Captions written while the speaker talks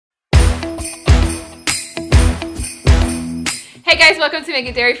Hey guys, welcome to Make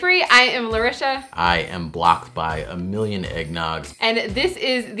It Dairy Free. I am Larisha. I am blocked by a million eggnogs. And this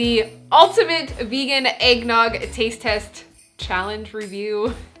is the ultimate vegan eggnog taste test challenge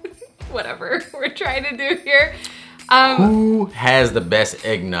review. Whatever we're trying to do here. Who has the best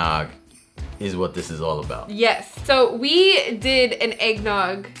eggnog is what this is all about. Yes. So we did an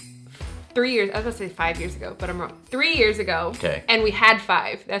eggnog 3 years, I was gonna say 5 years ago, but I'm wrong. 3 years ago. Okay. And we had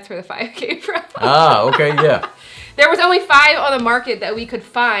 5. That's where the 5 came from. Ah, okay, yeah. There was only 5 on the market that we could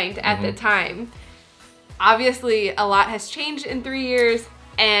find at the time. Obviously, a lot has changed in 3 years,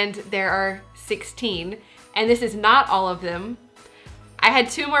 and there are 16. And this is not all of them. I had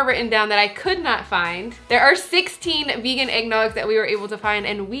 2 more written down that I could not find. There are 16 vegan eggnogs that we were able to find,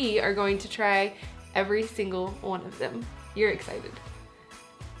 and we are going to try every single one of them. You're excited.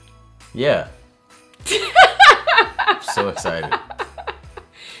 Yeah. I'm so excited.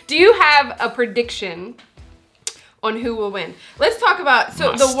 Do you have a prediction on who will win? Let's talk about,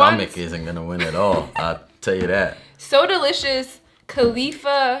 so My the stomach isn't gonna win at all. I'll tell you that. So Delicious,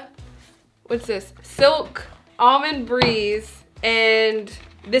 Khalifa, what's this? Silk, Almond Breeze, and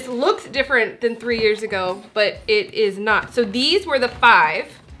this looks different than 3 years ago, but it is not. So these were the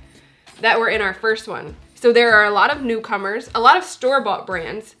 5 that were in our first one. So there are a lot of newcomers, a lot of store-bought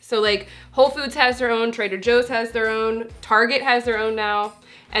brands. So like Whole Foods has their own, Trader Joe's has their own, Target has their own now,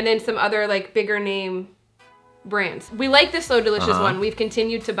 and then some other like bigger name brands. We like the So Delicious one. We've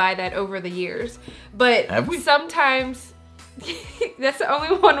continued to buy that over the years. But sometimes that's the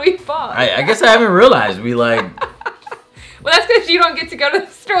only one we bought. I guess I haven't realized we like... Well, that's because you don't get to go to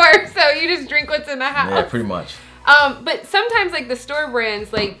the store, so you just drink what's in the house. Yeah, pretty much. But sometimes like the store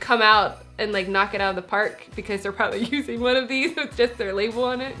brands like come out and like knock it out of the park because they're probably using one of these with just their label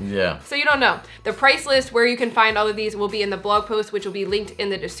on it. Yeah. So you don't know. The price list where you can find all of these will be in the blog post, which will be linked in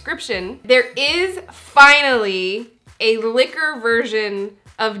the description. There is finally a liquor version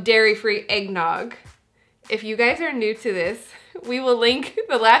of dairy-free eggnog. If you guys are new to this, we will link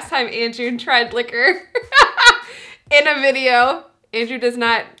the last time Andrew tried liquor in a video. Andrew does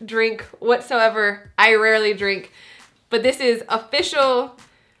not drink whatsoever. I rarely drink. But this is official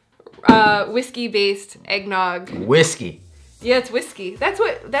whiskey-based eggnog. Whiskey? Yeah, it's whiskey. That's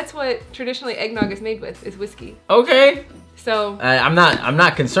what traditionally eggnog is made with, is whiskey. Okay. So I'm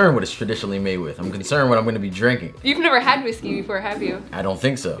not concerned what it's traditionally made with. I'm concerned what I'm going to be drinking. You've never had whiskey before, have you? I don't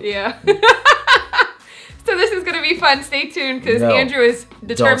think so. Yeah. So this is gonna be fun. Stay tuned because Andrew is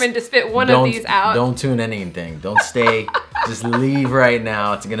determined to spit one of these out. Don't tune anything. Don't stay. Just leave right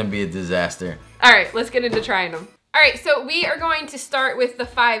now. It's gonna be a disaster. All right, let's get into trying them. All right, so we are going to start with the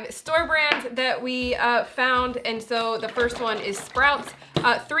 5 store brands that we found. And so the first one is Sprouts.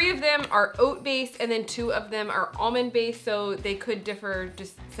 3 of them are oat-based and then 2 of them are almond-based. So they could differ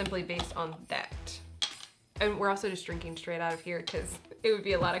just simply based on that. And we're also just drinking straight out of here because it would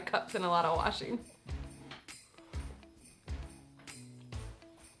be a lot of cups and a lot of washing.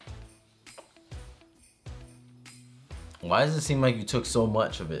 Why does it seem like you took so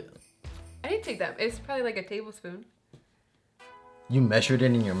much of it? I didn't take that. It's probably like a tablespoon. You measured it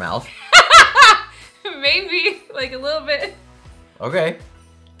in your mouth? Maybe, like a little bit. Okay.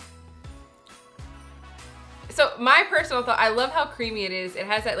 So my personal thought, I love how creamy it is. It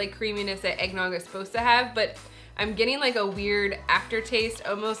has that like creaminess that eggnog is supposed to have, but I'm getting like a weird aftertaste,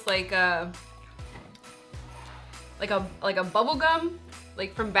 almost like a bubble gum,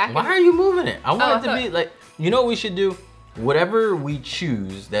 like from back. Why are you moving it? I want it to be like, you know what we should do? Whatever we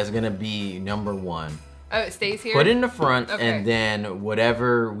choose, that's gonna be number 1. Oh, it stays here? Put it in the front, and then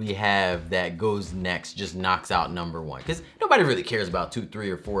whatever we have that goes next just knocks out number 1. Because nobody really cares about 2,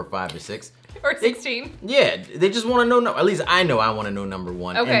 3, or 4, or 5, or 6. Or 16. They just want to know, at least I know I want to know number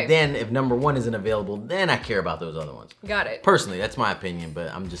 1. Okay. And then if number 1 isn't available, then I care about those other ones. Got it. Personally, that's my opinion,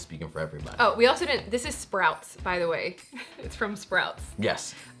 but I'm just speaking for everybody. Oh, we also didn't, this is Sprouts, by the way. It's from Sprouts.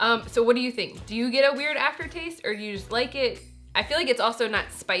 Yes. So what do you think? Do you get a weird aftertaste or do you just like it? I feel like it's also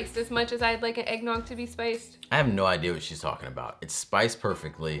not spiced as much as I'd like an eggnog to be spiced. I have no idea what she's talking about. It's spiced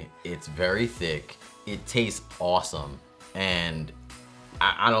perfectly. It's very thick. It tastes awesome. And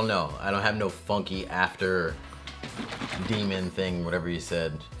I don't know. I don't have no funky after demon thing, whatever you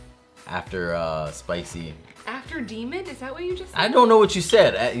said. After spicy. After demon? Is that what you just said? I don't know what you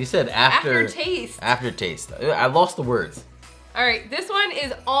said. You said after. Aftertaste. Aftertaste. I lost the words. All right, this one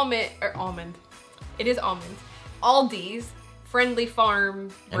is almond. It is almond. Aldi's Friendly Farm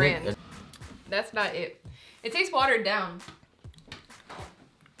brand. That's not it. It tastes watered down.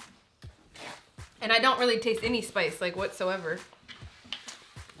 And I don't really taste any spice, like, whatsoever.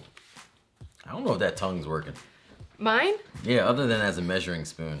 I don't know if that tongue's working. Mine? Yeah, other than as a measuring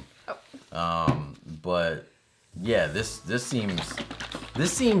spoon. Oh. But yeah, this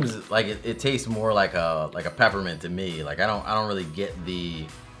seems like it tastes more like a peppermint to me. Like I don't really get the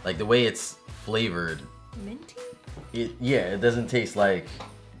way it's flavored. Minty? It doesn't taste like,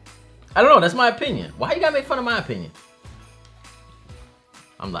 I don't know, that's my opinion. Why you gotta make fun of my opinion?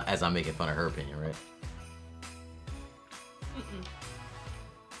 I'm making fun of her opinion, right?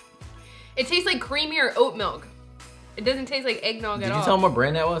 It tastes like creamier oat milk. It doesn't taste like eggnog at all. Did you tell them what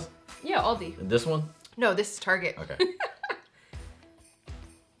brand that was? Yeah, Aldi. This one? No, this is Target. Okay.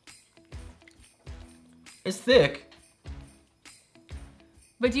 It's thick.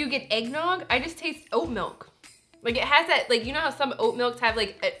 But do you get eggnog? I just taste oat milk. Like it has that, like, you know how some oat milks have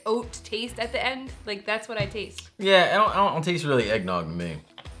like an oat taste at the end? Like that's what I taste. Yeah, I don't taste really eggnog to me.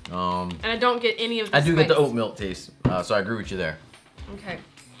 And I don't get any of the I do spice. get the oat milk taste, so I agree with you there. Okay.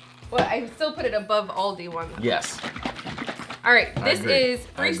 Well, I still put it above Aldi one. Yes. All right, this is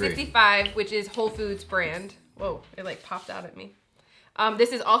I agree. $3.65, which is Whole Foods brand. Whoa, it like popped out at me.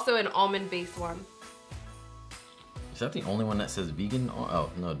 This is also an almond-based one. Is that the only one that says vegan?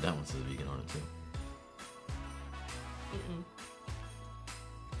 Oh, no, that one says vegan on it too.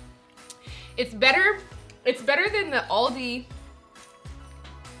 It's better than the Aldi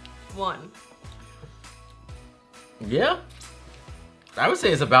one. Yeah? I would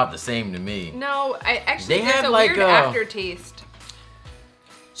say it's about the same to me. No, there's have a like weird aftertaste.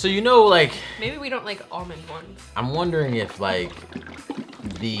 So you know, like, Maybe we don't like almond ones. I'm wondering if like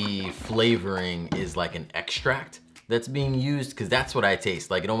the flavoring is like an extract that's being used, because that's what I taste.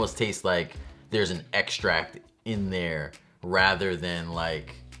 Like it almost tastes like there's an extract in there rather than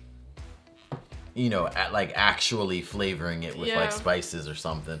like, you know, like actually flavoring it with like spices or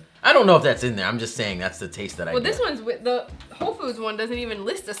something. I don't know if that's in there. I'm just saying that's the taste that I get. Well, this one's with the Whole Foods one doesn't even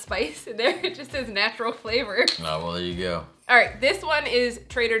list a spice in there. It just says natural flavor. Oh, well, there you go. All right, this one is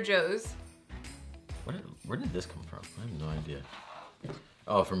Trader Joe's. Where did this come from? I have no idea.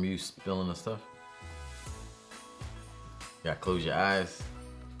 Oh, from you spilling the stuff? Yeah, close your eyes.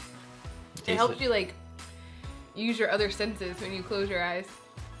 It helps you like use your other senses when you close your eyes.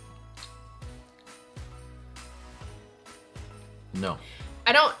 No.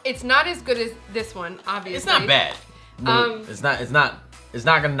 It's not as good as this one, obviously. It's not bad. It's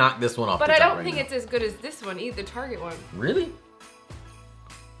not gonna knock this one off. But I don't think it's as good as this one either, the Target one. Really?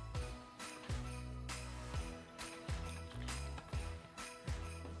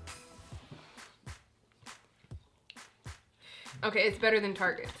 Okay, it's better than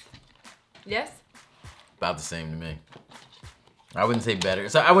Target's. Yes? About the same to me. I wouldn't say better.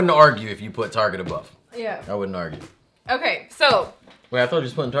 So I wouldn't argue if you put Target above. Yeah. I wouldn't argue. Okay, so. Wait, I thought you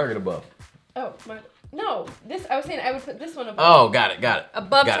was putting Target above. Oh, no. I was saying I would put this one above. Oh, got it.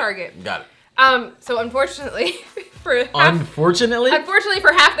 Above Target. Got it. So unfortunately, for unfortunately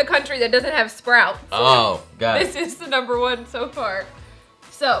for half the country that doesn't have Sprouts. Oh, got it. This is the #1 so far.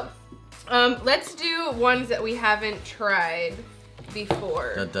 So, let's do ones that we haven't tried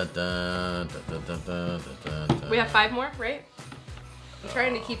before. We have 5 more, right? I'm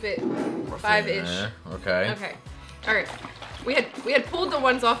trying to keep it 5-ish. Okay. Okay. All right. We had pulled the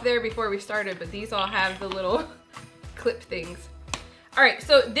ones off there before we started, but these all have the little clip things. All right,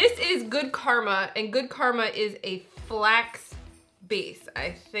 so this is Good Karma, and Good Karma is a flax base,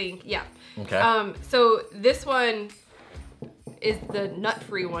 I think. Yeah. Okay. So this one is the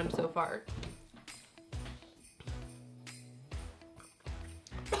nut-free one so far.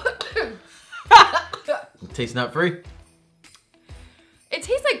 It tastes nut free. It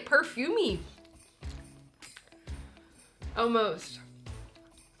tastes like perfumey. Almost.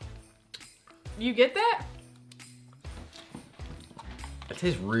 You get that? It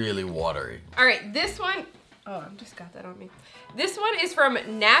tastes really watery. All right, this one, oh, I just got that on me. This one is from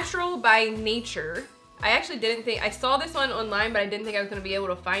Natural by Nature. I actually didn't think, I saw this one online, but I didn't think I was gonna be able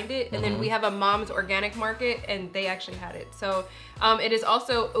to find it. And then we have a Mom's Organic Market, and they actually had it. So it is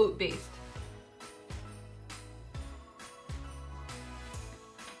also oat-based.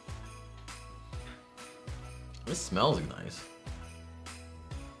 This smells nice.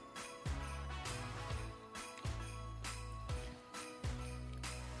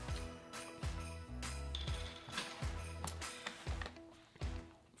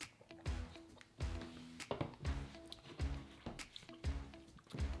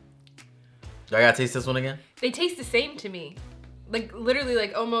 Do I gotta taste this one again? They taste the same to me. Like literally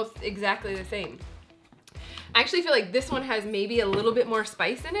like almost exactly the same. I actually feel like this one has maybe a little bit more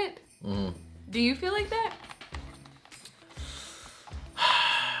spice in it. Do you feel like that?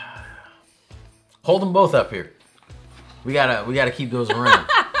 Hold them both up here. We gotta keep those around.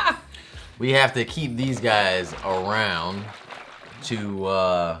 We have to keep these guys around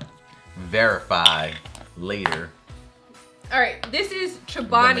to verify later. All right, this is Them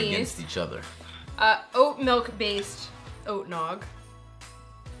Chobani's against each other. oat milk based oat nog.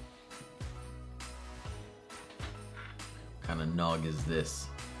 What kind of nog is this?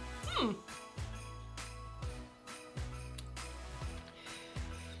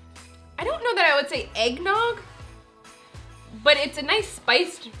 I don't know that I would say eggnog, but it's a nice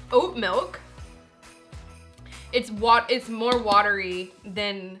spiced oat milk. It's more watery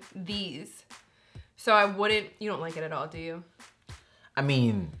than these. So I wouldn't, you don't like it at all, do you? I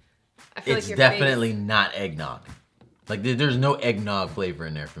mean, I feel it's like your definitely face. not eggnog. Like there's no eggnog flavor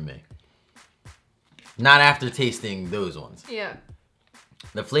in there for me. Not after tasting those ones. Yeah.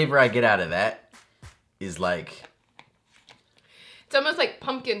 The flavor I get out of that is like... It's almost like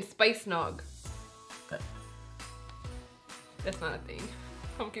pumpkin spice nog. That's not a thing.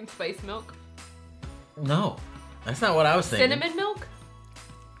 Pumpkin spice milk. No, that's not what I was thinking. Cinnamon milk?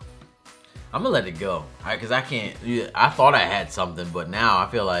 I'm gonna let it go. Because I can't... I thought I had something, but now I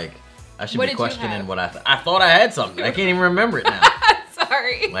feel like I should be questioning what I thought. I thought I had something. I can't even remember it now.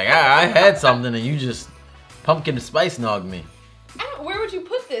 Sorry. Like, I had something and you just pumpkin spice nogged me. Where would you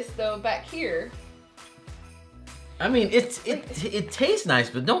put this, though, back here? I mean, it tastes nice,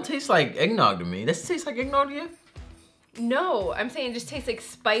 but don't taste like eggnog to me. Does it taste like eggnog to you? No, I'm saying it just tastes like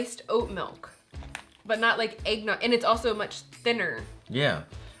spiced oat milk, but not like eggnog. And it's also much thinner. Yeah.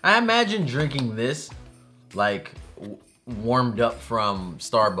 I imagine drinking this, like, warmed up from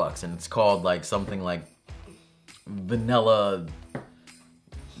Starbucks, and it's called, like, something like vanilla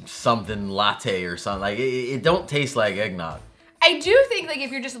something latte or something. Like, it don't taste like eggnog. I do think, like,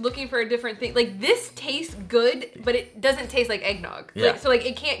 if you're just looking for a different thing, like, this tastes good, but it doesn't taste like eggnog. Yeah. Like, so, like,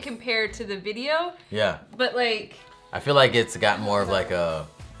 it can't compare to the video. Yeah. But, like... I feel like it's got more of, like, a,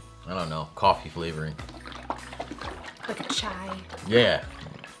 I don't know, coffee flavoring. Like a chai. Yeah.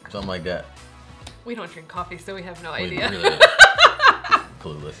 Something like that. We don't drink coffee, so we have no idea. Really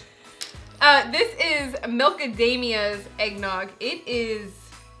clueless. This is Milkadamia's eggnog. It is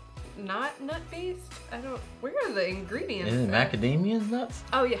not nut-based. Where are the ingredients? Is it macadamia nuts?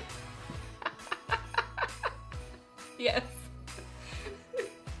 Oh, yeah. Yes.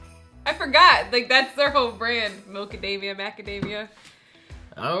 I forgot. Like, that's their whole brand. Milkadamia, macadamia.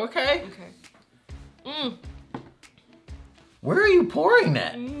 Oh, okay. Okay. Mmm. Where are you pouring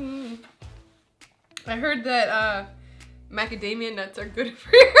that? I heard that macadamia nuts are good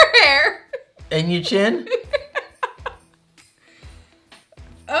for your hair. And your chin?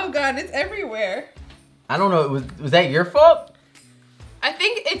 Oh God, it's everywhere. I don't know. Was that your fault? I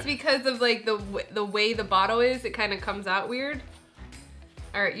think it's because of like the way the bottle is. It kind of comes out weird.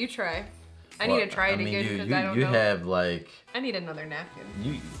 All right, you try. I need to try it again because I don't know. You have like... I need another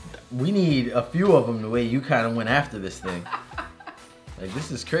napkin. We need a few of them the way you kind of went after this thing. Like,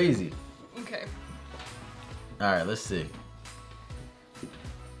 this is crazy. Okay. All right, let's see.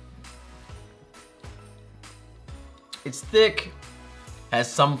 It's thick,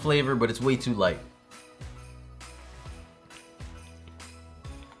 has some flavor, but it's way too light.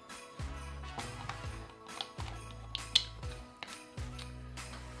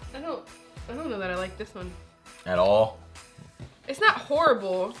 I don't know that I like this one. At all? It's not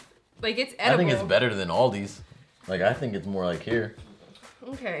horrible. Like, it's edible. I think it's better than Aldi's. Like, I think it's more like here.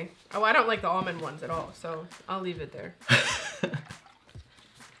 Okay. Oh, I don't like the almond ones at all, so I'll leave it there.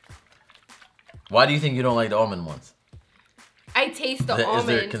 Why do you think you don't like the almond ones? I taste the almond. Is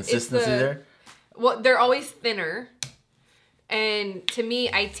there consistency there? Well, they're always thinner. And to me,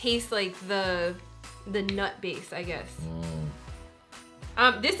 I taste like the nut base, I guess.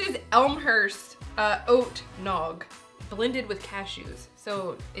 This is Elmhurst Oat Nog, blended with cashews.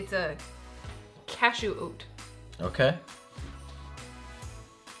 So it's a cashew oat. Okay.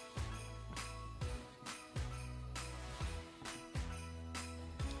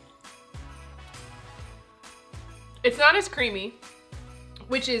 It's not as creamy,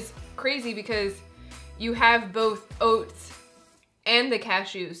 which is crazy because you have both oats and the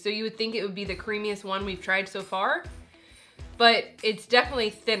cashews. So you would think it would be the creamiest one we've tried so far, but it's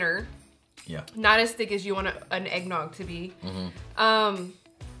definitely thinner. Yeah. Not as thick as you want an eggnog to be.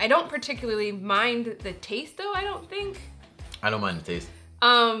 I don't particularly mind the taste though, I don't think. I don't mind the taste.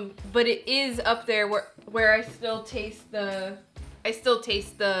 But it is up there where I still taste the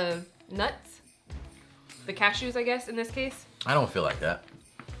nuts. The cashews, I guess, in this case. I don't feel like that.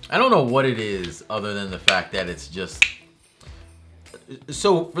 I don't know what it is other than the fact that it's just...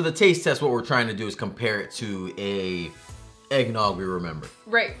 So for the taste test, what we're trying to do is compare it to a eggnog we remember.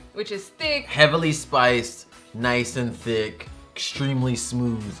 Right, which is thick. Heavily spiced, nice and thick, extremely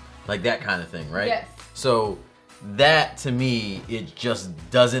smooth, like that kind of thing, right? Yes. So that to me, it just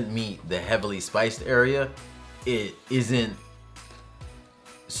doesn't meet the heavily spiced area. It isn't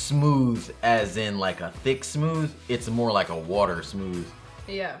smooth as in like a thick smooth. It's more like a water smooth.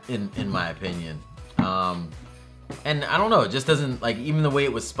 Yeah. In my opinion. And I don't know, it just doesn't, like, even the way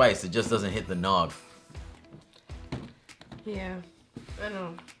it was spiced, it just doesn't hit the nog. Yeah. I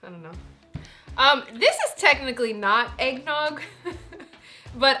don't know. This is technically not eggnog,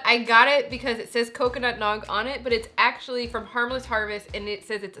 but I got it because it says coconut nog on it, but it's actually from Harmless Harvest and it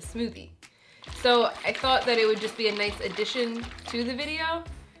says it's a smoothie. So I thought that it would just be a nice addition to the video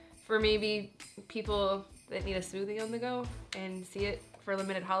for maybe people that need a smoothie on the go and see it for a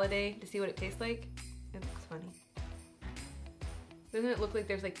limited holiday to see what it tastes like. It looks funny. Doesn't it look like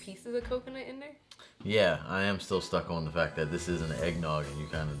there's like pieces of coconut in there? Yeah, I am still stuck on the fact that this isn't an eggnog and you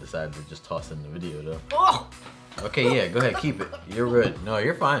kind of decided to just toss it in the video though. Oh! Okay, yeah, go ahead, keep it. You're good. No,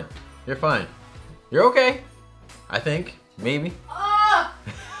 you're fine. You're fine. You're okay. I think. Maybe. Oh!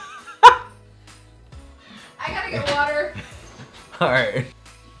 I gotta get water. Alright.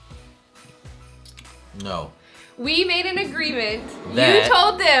 No. We made an agreement. That, you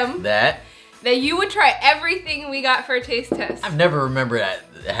told them that you would try everything we got for a taste test. I've never remembered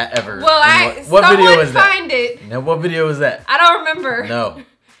that ever. Well, what video was that? Find it. Now, what video was that? I don't remember. No.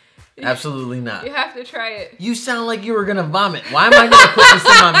 Absolutely not. You have to try it. You sound like you were gonna vomit. Why am I gonna put this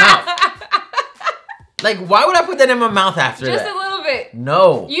in my mouth? Like, why would I put that in my mouth after that? Just a little bit.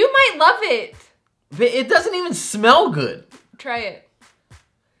 No. You might love it. It doesn't even smell good. Try it.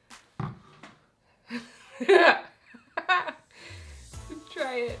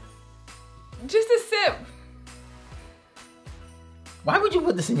 Try it. Just a sip. Why would you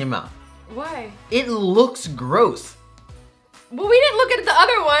put this in your mouth? Why? It looks gross. Well, we didn't look at the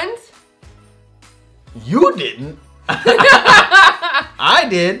other ones. You didn't. I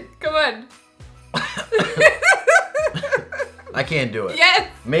did. Come on. I can't do it. Yes.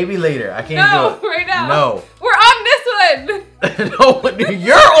 Maybe later. I can't do it. No, right now. No. We're on this one. No,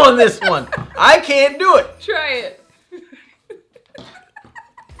 you're on this one. I can't do it. Try it.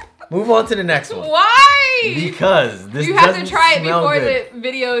 Move on to the next one. Why? Because this you have to doesn't try it smell before good. the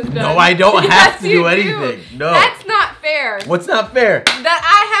video is done. No, I don't have Yes, to you do anything. No. That's not fair. What's not fair? That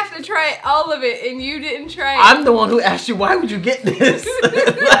I have to try all of it and you didn't try it. I'm the one who asked you, why would you get this?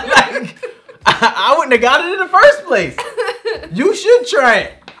 Like, I wouldn't have got it in the first place. You should try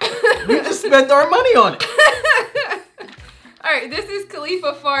it. You just spent our money on it. All right, this is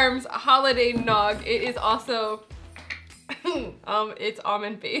Khalifa Farms Holiday Nog. It is also, it's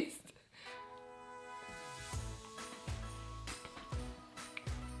almond based.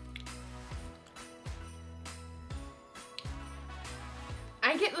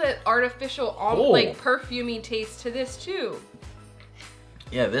 I get the artificial almond, like perfumey taste to this too.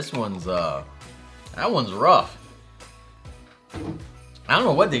 Yeah, this one's that one's rough. I don't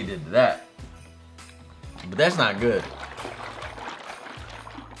know what they did to that, but that's not good.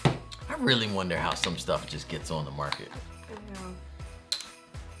 I really wonder how some stuff just gets on the market. I know.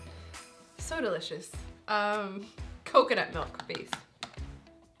 So delicious. Coconut milk based.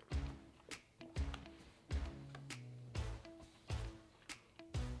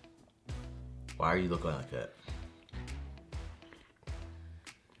 Why are you looking like that?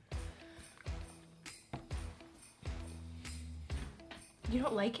 You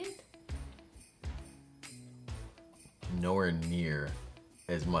don't like it? Nowhere near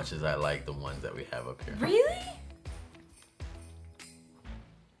as much as I like the ones that we have up here. Really?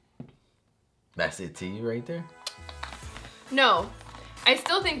 That's it to you right there? No. I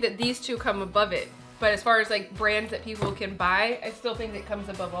still think that these two come above it. But as far as like brands that people can buy, I still think it comes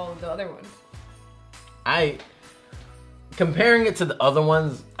above all of the other ones. Comparing it to the other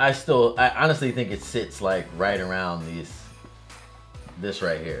ones, I honestly think it sits like right around this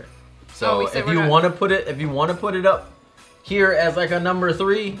right here. So if you want to put it up here as like a number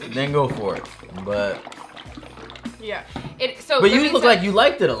 3, then go for it. But yeah, but you look like you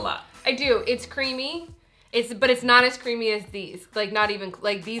liked it a lot. I do. It's creamy. But it's not as creamy as these. Like not even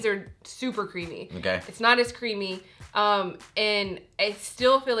like these are super creamy. Okay. It's not as creamy. And I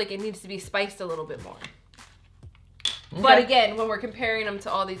still feel like it needs to be spiced a little bit more. Okay. But again, when we're comparing them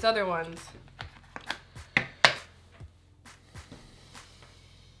to all these other ones.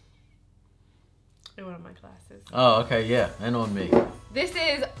 I went on my glasses. Oh, okay, yeah, and on me. This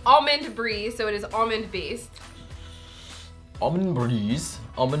is Almond Breeze, so it is almond based. Almond Breeze,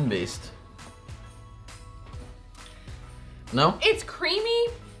 almond based. No? It's creamy.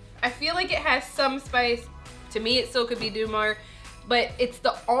 I feel like it has some spice. To me, it still could be Dumar, but it's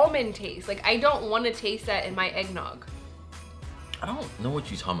the almond taste. Like, I don't want to taste that in my eggnog. I don't know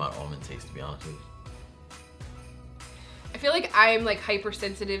what you're talking about almond taste, to be honest with you. feel like I'm like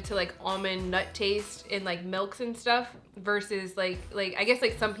hypersensitive to like almond nut taste in like milks and stuff versus like I guess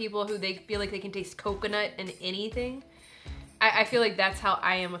like some people who they feel like they can taste coconut in anything. I feel like that's how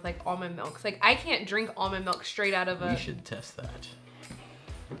I am with like almond milks. Like I can't drink almond milk straight out of a... We should test that.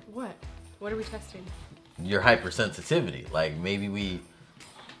 What? What are we testing? Your hypersensitivity. Like maybe we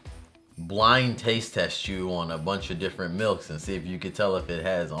blind taste test you on a bunch of different milks and see if you could tell if it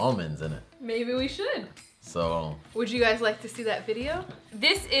has almonds in it. Maybe we should. So... Would you guys like to see that video?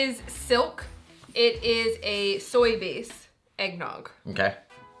 This is Silk. It is a soy base eggnog. Okay.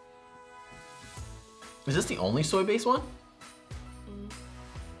 Is this the only soy based one?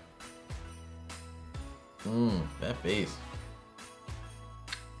 That face.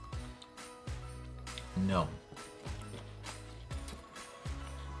 No.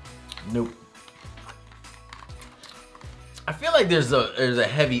 Nope. I feel like there's a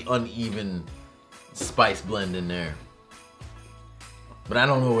heavy uneven spice blend in there. But I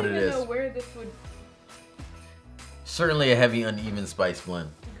don't know what it is. I don't know where this would Certainly a heavy uneven spice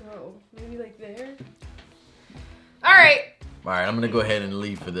blend. go. Maybe like there. All right. All right, I'm gonna go ahead and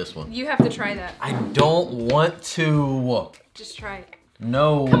leave for this one. You have to try that. I don't want to. Just try it.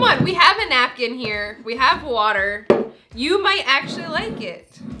 No. Come on, we have a napkin here. We have water. You might actually like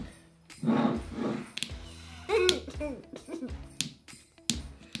it.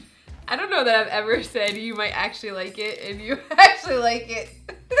 I don't know that I've ever said you might actually like it and you actually like it.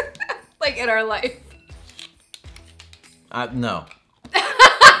 Like in our life. No.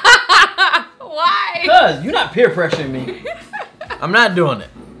 Why? Because you're not peer pressuring me. I'm not doing it.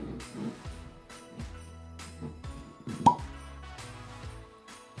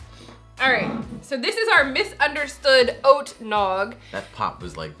 All right, so this is our misunderstood oat nog. That pop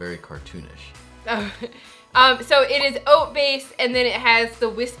was like very cartoonish. So it is oat based and then it has the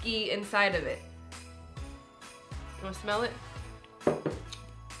whiskey inside of it. You wanna smell it?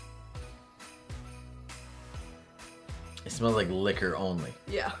 It smells like liquor only.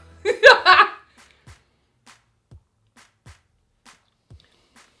 Yeah. Woo!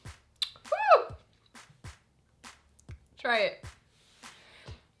 Try it.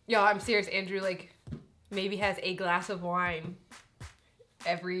 Yo, I'm serious. Andrew like maybe has a glass of wine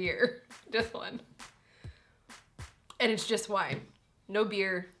every year. Just one. And it's just wine. No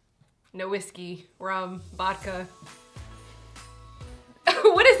beer, no whiskey, rum, vodka.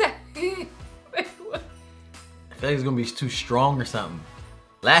 What is that? I feel like it's gonna be too strong or something.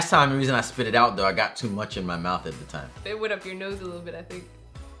 Last time, the reason I spit it out though, I got too much in my mouth at the time. It went up your nose a little bit, I think.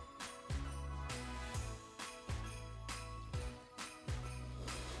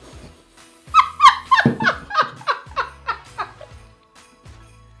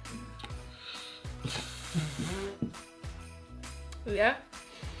 Yeah?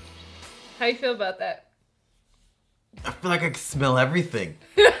 How you feel about that? I feel like I can smell everything.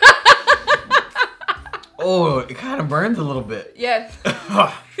 Oh, it kind of burns a little bit. Yes.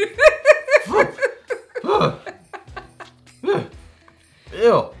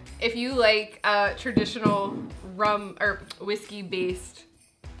 Ew. If you like traditional rum or whiskey based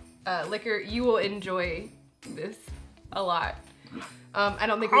liquor, you will enjoy this a lot. I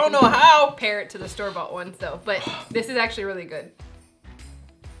don't think we can compare it to the store-bought ones though, but this is actually really good.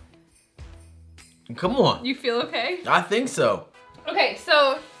 Come on. You feel okay? I think so. Okay,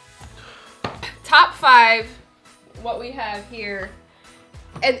 so top 5, what we have here,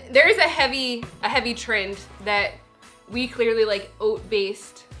 and there is a heavy trend that we clearly like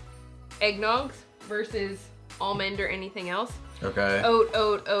oat-based eggnogs versus almond or anything else. Okay.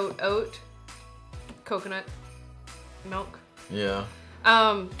 Oat, coconut milk. Yeah.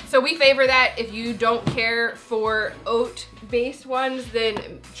 So we favor that. If you don't care for oat-based ones,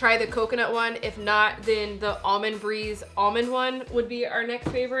 then try the coconut one. If not, then the Almond Breeze almond one would be our next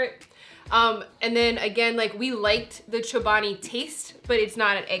favorite. And then again, like we liked the Chobani taste, but it's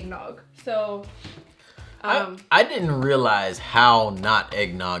not an eggnog. So I didn't realize how not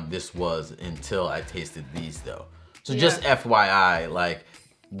eggnog this was until I tasted these though. So just FYI, like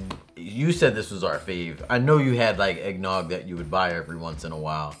you said this was our fave. I know you had like eggnog that you would buy every once in a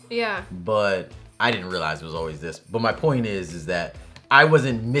while. Yeah. But I didn't realize it was always this. But my point is that I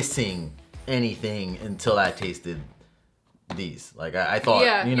wasn't missing anything until I tasted these. Like I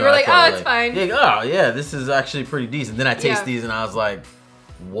thought, you know, were like, I oh, it's fine. Yeah, oh yeah, this is actually pretty decent. Then I taste these and I was like,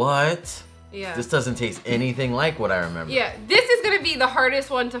 what? Yeah. This doesn't taste anything like what I remember. Yeah, this is gonna be the hardest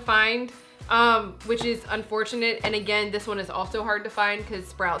one to find, which is unfortunate. And again, this one is also hard to find because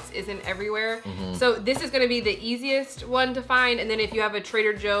Sprouts isn't everywhere. So this is gonna be the easiest one to find. And then if you have a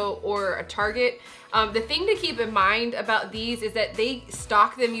Trader Joe or a Target, the thing to keep in mind about these is that they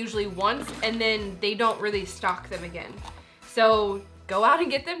stock them usually once and then they don't really stock them again. So go out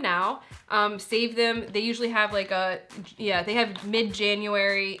and get them now. Save them. They usually have like they have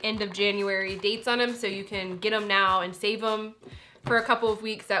mid-January, end of January dates on them, so you can get them now and save them for a couple of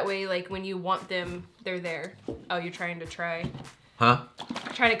weeks. That way, like when you want them, they're there. Oh, you're trying to try? Huh?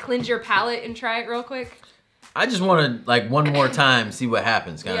 Trying to cleanse your palate and try it real quick? I just want to, like, one more time, see what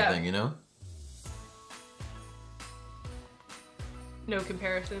happens kind of thing, you know? No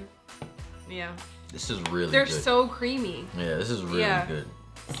comparison. Yeah. This is really good. They're so creamy. Yeah, this is really good.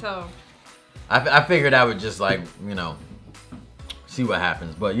 So. I figured I would just, like, you know, see what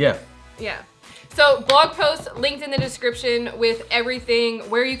happens, but yeah. Yeah. So blog post linked in the description with everything,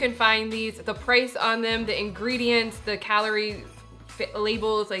 where you can find these, the price on them, the ingredients, the calorie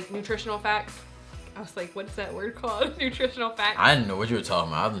labels, like nutritional facts. I was like, what's that word called? Nutritional facts. I didn't know what you were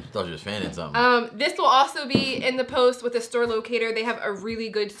talking about. I thought you were fanning something. This will also be in the post with the store locator. They have a really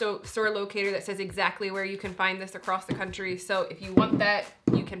good store locator that says exactly where you can find this across the country. So if you want that,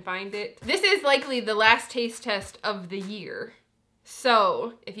 you can find it. This is likely the last taste test of the year.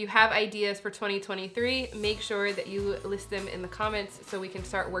 So if you have ideas for 2023, make sure that you list them in the comments so we can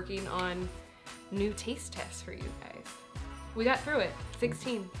start working on new taste tests for you guys. We got through it.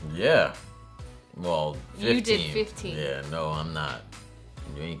 16. Yeah. Well, 15. You did 15. Yeah, no, I'm not.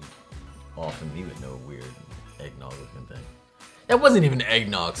 You ain't offering me with no weird eggnog looking thing. That wasn't even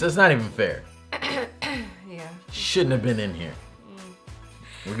eggnog, so that's not even fair. Yeah. Shouldn't have been in here.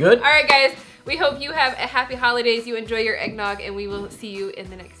 We good? All right, guys. We hope you have a happy holidays, you enjoy your eggnog, and we will see you in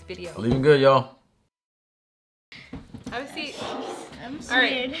the next video. Leaving good, y'all. Have a seat. I'm All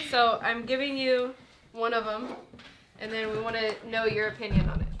right, so I'm giving you one of them, and then we want to know your opinion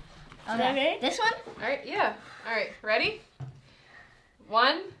on it. Okay. This one? All right, yeah. All right, ready?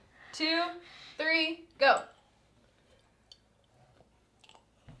 1, 2, 3, go.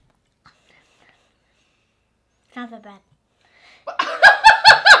 Not that bad.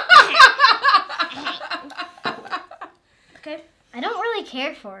 Okay. I don't really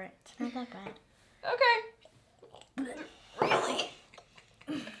care for it. It's not that bad. Okay.